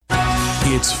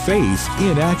It's faith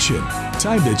in action.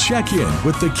 Time to check in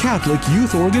with the Catholic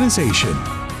Youth Organization.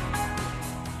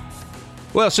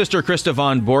 Well, Sister Krista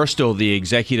Von Borstel, the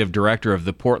executive director of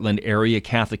the Portland Area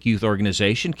Catholic Youth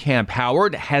Organization, Camp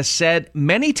Howard, has said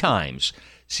many times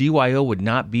CYO would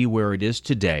not be where it is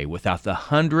today without the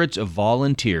hundreds of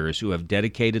volunteers who have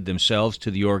dedicated themselves to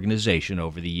the organization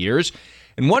over the years.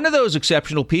 And one of those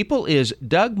exceptional people is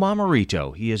Doug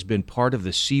Bomarito. He has been part of the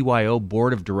CYO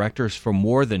Board of Directors for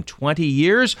more than 20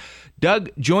 years. Doug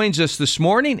joins us this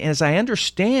morning, as I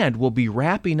understand, will be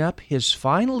wrapping up his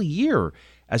final year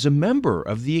as a member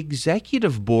of the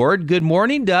executive board. Good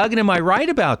morning, Doug, and am I right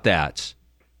about that?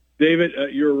 David,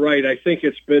 you're right. I think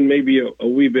it's been maybe a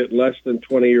wee bit less than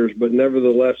 20 years, but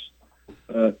nevertheless,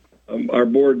 our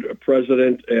board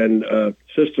president and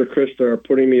Sister Krista are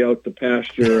putting me out to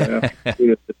pasture after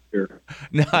doing it this year.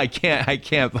 No, I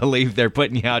can't believe they're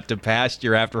putting you out to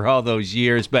pasture after all those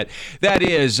years. But that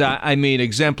is,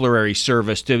 exemplary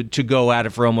service to go at it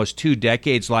for almost 2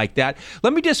 decades like that.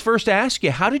 Let me just first ask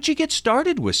you, how did you get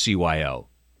started with CYO?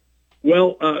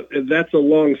 Well, that's a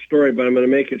long story, but I'm going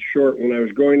to make it short. When I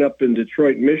was growing up in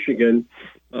Detroit, Michigan,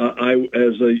 I,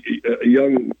 as a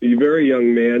very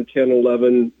young man, 10,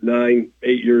 11, 9,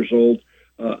 8 years old,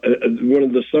 one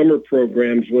of the summer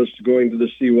programs was going to the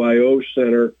CYO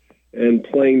Center and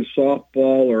playing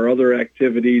softball or other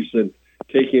activities and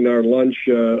taking our lunch,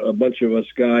 a bunch of us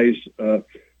guys,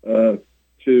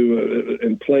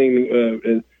 and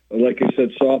playing, like I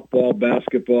said, softball,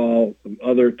 basketball,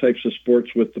 other types of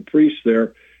sports with the priest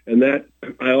there. And that,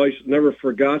 I always never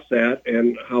forgot that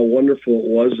and how wonderful it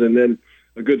was. And then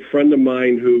a good friend of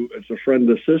mine who is a friend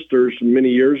of Sister's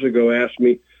many years ago asked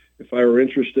me if I were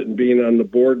interested in being on the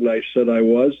board, and I said I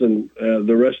was, and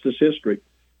the rest is history.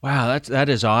 Wow, that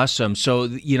is awesome. So,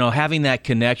 having that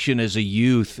connection as a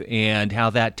youth and how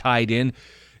that tied in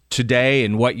today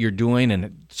and what you're doing,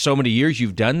 and so many years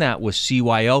you've done that with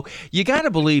CYO. You got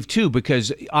to believe, too,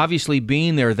 because obviously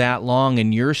being there that long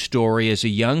in your story as a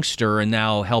youngster and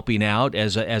now helping out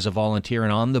as a volunteer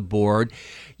and on the board,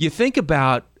 you think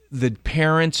about the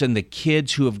parents and the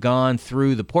kids who have gone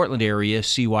through the Portland area,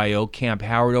 CYO, Camp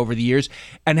Howard over the years,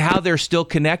 and how they're still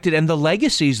connected and the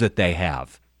legacies that they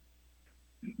have.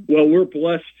 Well, we're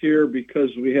blessed here because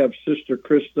we have Sister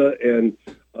Krista and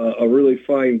a really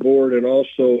fine board and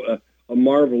also a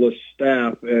marvelous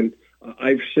staff. And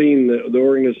I've seen the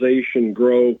organization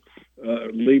grow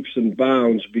leaps and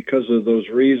bounds because of those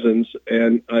reasons.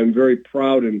 And I'm very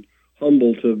proud and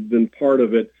humbled to have been part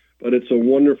of it. But it's a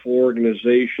wonderful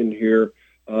organization here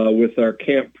with our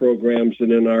camp programs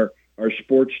and in our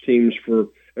sports teams for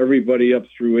everybody up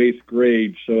through 8th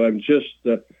grade. So I'm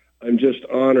just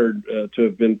honored to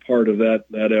have been part of that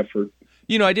effort.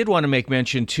 I did want to make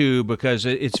mention, too, because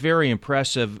it's very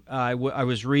impressive. I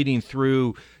was reading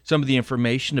through some of the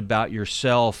information about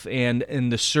yourself and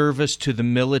the service to the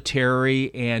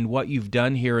military and what you've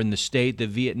done here in the state, the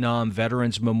Vietnam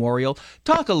Veterans Memorial.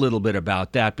 Talk a little bit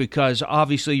about that, because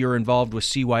obviously you're involved with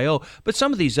CYO, but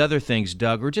some of these other things,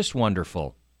 Doug, are just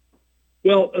wonderful.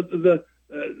 Well, the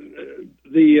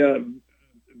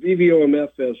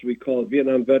VVOMF, as we call it,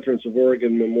 Vietnam Veterans of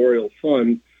Oregon Memorial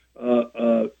Fund,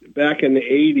 back in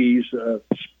the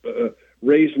 80s,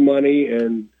 raised money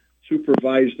and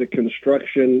supervised the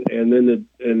construction and then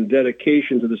the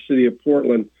dedication to the city of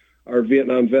Portland, our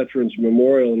Vietnam Veterans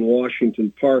Memorial in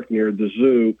Washington Park near the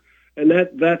zoo. And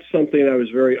that's something I was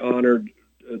very honored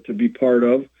to be part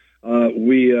of.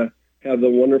 We have the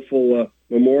wonderful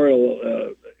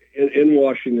memorial in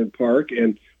Washington Park,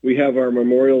 and we have our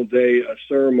Memorial Day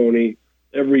ceremony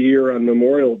every year on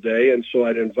Memorial Day. And so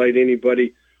I'd invite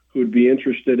anybody who'd be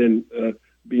interested in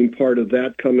being part of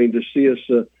that, coming to see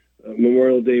us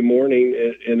Memorial Day morning.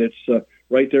 And it's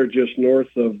right there just north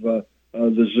of the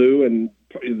zoo. And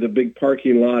the big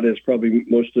parking lot, as probably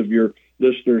most of your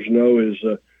listeners know, is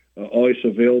always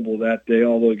available that day,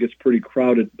 although it gets pretty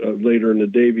crowded later in the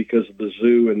day because of the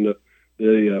zoo and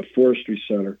the forestry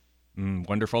center.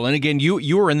 Wonderful. And again,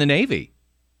 you were in the Navy.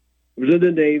 I was in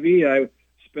the Navy. I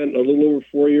spent a little over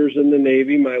 4 years in the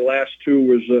Navy. My last 2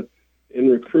 was in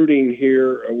recruiting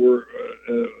here.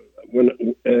 When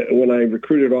I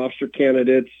recruited officer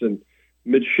candidates and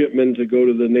midshipmen to go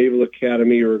to the Naval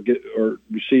Academy or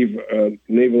receive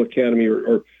Naval Academy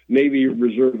or Navy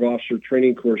Reserve Officer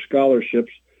Training Corps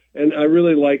scholarships, and I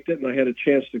really liked it. And I had a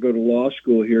chance to go to law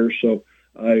school here, so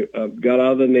I got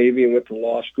out of the Navy and went to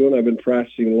law school. And I've been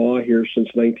practicing law here since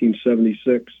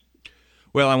 1976.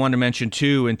 Well, I want to mention,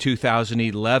 too, in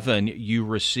 2011, you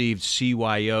received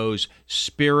CYO's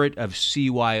Spirit of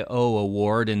CYO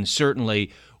Award, and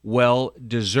certainly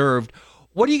well-deserved.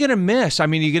 What are you going to miss? I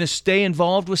mean, are you going to stay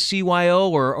involved with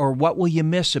CYO, or what will you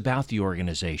miss about the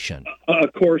organization?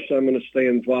 Of course, I'm going to stay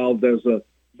involved as a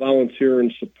volunteer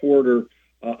and supporter.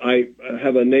 I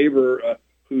have a neighbor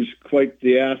who's quite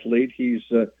the athlete. He's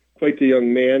quite the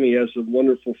young man. He has a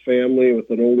wonderful family with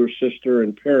an older sister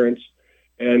and parents,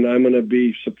 and I'm going to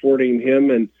be supporting him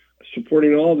and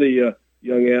supporting all the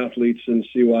young athletes in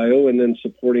CYO, and then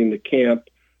supporting the camp.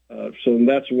 So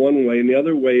that's one way. And the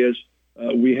other way is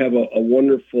we have a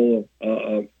wonderful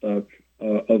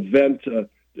event,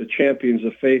 the Champions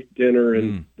of Faith dinner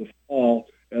in the fall,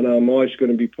 and I'm always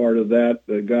going to be part of that,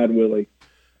 God willing.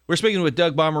 We're speaking with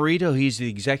Doug Bomarito. He's the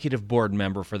executive board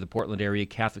member for the Portland Area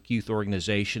Catholic Youth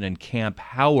Organization and Camp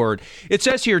Howard. It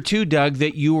says here, too, Doug,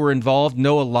 that you were involved,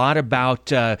 know a lot about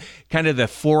kind of the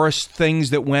forest things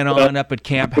that went on up at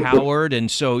Camp Howard,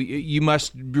 and so you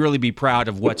must really be proud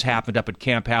of what's happened up at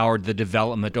Camp Howard, the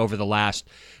development over the last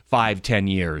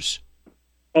 5-10 years.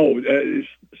 Oh,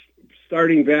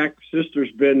 starting back,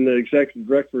 Sister's been the executive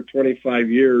director for 25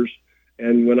 years,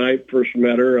 and when I first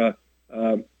met her,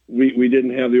 we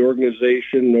didn't have the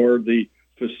organization nor the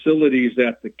facilities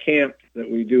at the camp that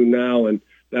we do now, and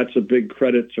that's a big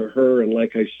credit to her. And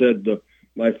like I said,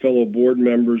 my fellow board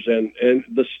members and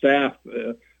the staff,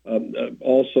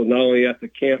 also not only at the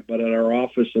camp but at our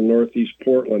office in Northeast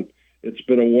Portland. It's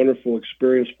been a wonderful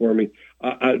experience for me.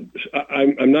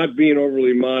 I'm not being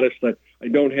overly modest. I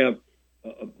don't have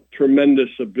a tremendous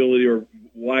ability or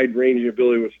wide-ranging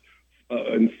ability with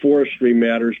in forestry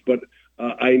matters, but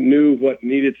I knew what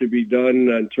needed to be done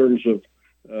in terms of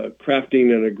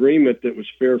crafting an agreement that was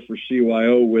fair for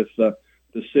CYO with the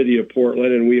city of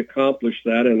Portland, and we accomplished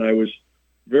that. And I was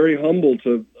very humbled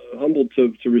to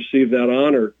receive that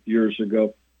honor years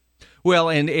ago. Well,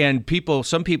 and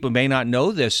some people may not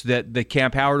know this, that the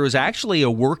Camp Howard was actually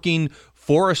a working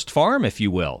forest farm, if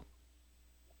you will.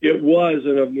 It was,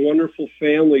 and a wonderful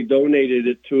family donated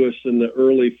it to us in the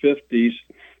early 50s,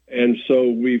 and so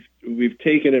we've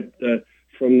taken it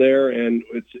from there, and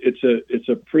it's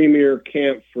a premier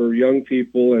camp for young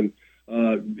people and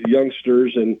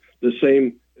youngsters. And the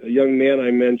same young man I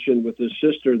mentioned with his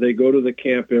sister, they go to the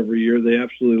camp every year. They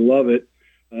absolutely love it.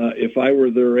 If I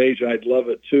were their age, I'd love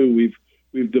it too.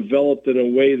 We've developed in a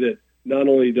way that not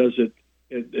only does it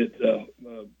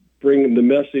bring the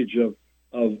message of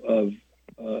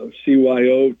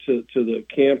CYO to the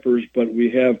campers, but we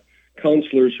have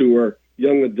counselors who are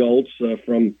young adults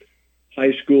from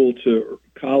high school to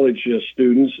college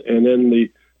students, and then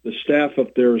the staff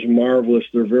up there is marvelous.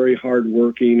 They're very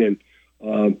hardworking and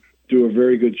do a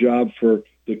very good job for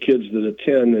the kids that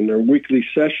attend. And their weekly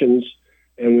sessions,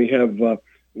 and we have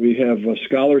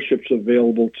scholarships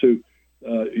available to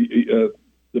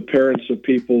the parents of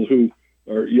people who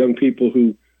are young people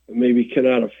who maybe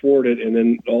cannot afford it. And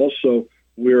then also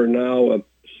we're now,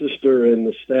 Sister and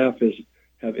the staff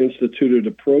have instituted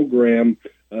a program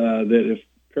that if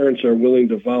parents are willing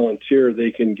to volunteer, they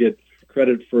can get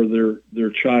credit for their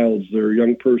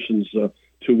young person's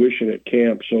tuition at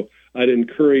camp. So I'd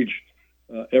encourage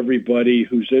everybody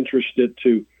who's interested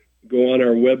to go on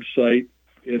our website.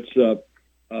 It's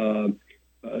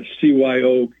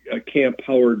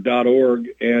cyoCampHoward.org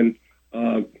and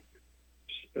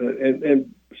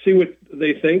see what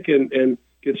they think and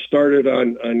get started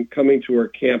on coming to our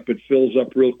camp. It fills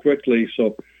up real quickly,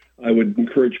 so I would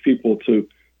encourage people to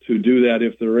do that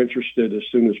if they're interested as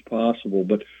soon as possible.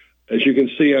 But as you can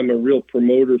see, I'm a real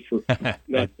promoter for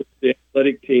not just the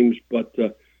athletic teams, but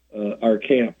our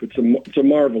camp. It's a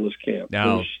marvelous camp.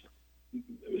 Now,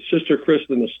 Sister Chris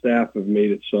and the staff have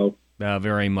made it so.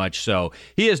 Very much so.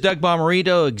 He is Doug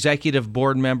Bomarito, executive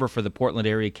board member for the Portland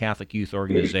Area Catholic Youth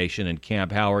Organization and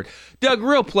Camp Howard. Doug,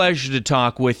 real pleasure to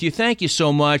talk with you. Thank you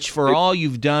so much for all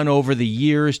you've done over the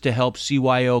years to help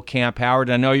CYO Camp Howard.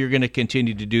 I know you're going to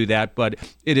continue to do that, but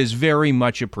it is very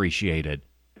much appreciated.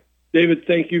 David,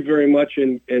 thank you very much,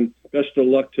 and best of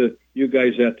luck to you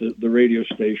guys at the radio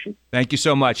station. Thank you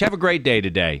so much. Have a great day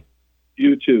today.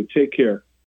 You too. Take care.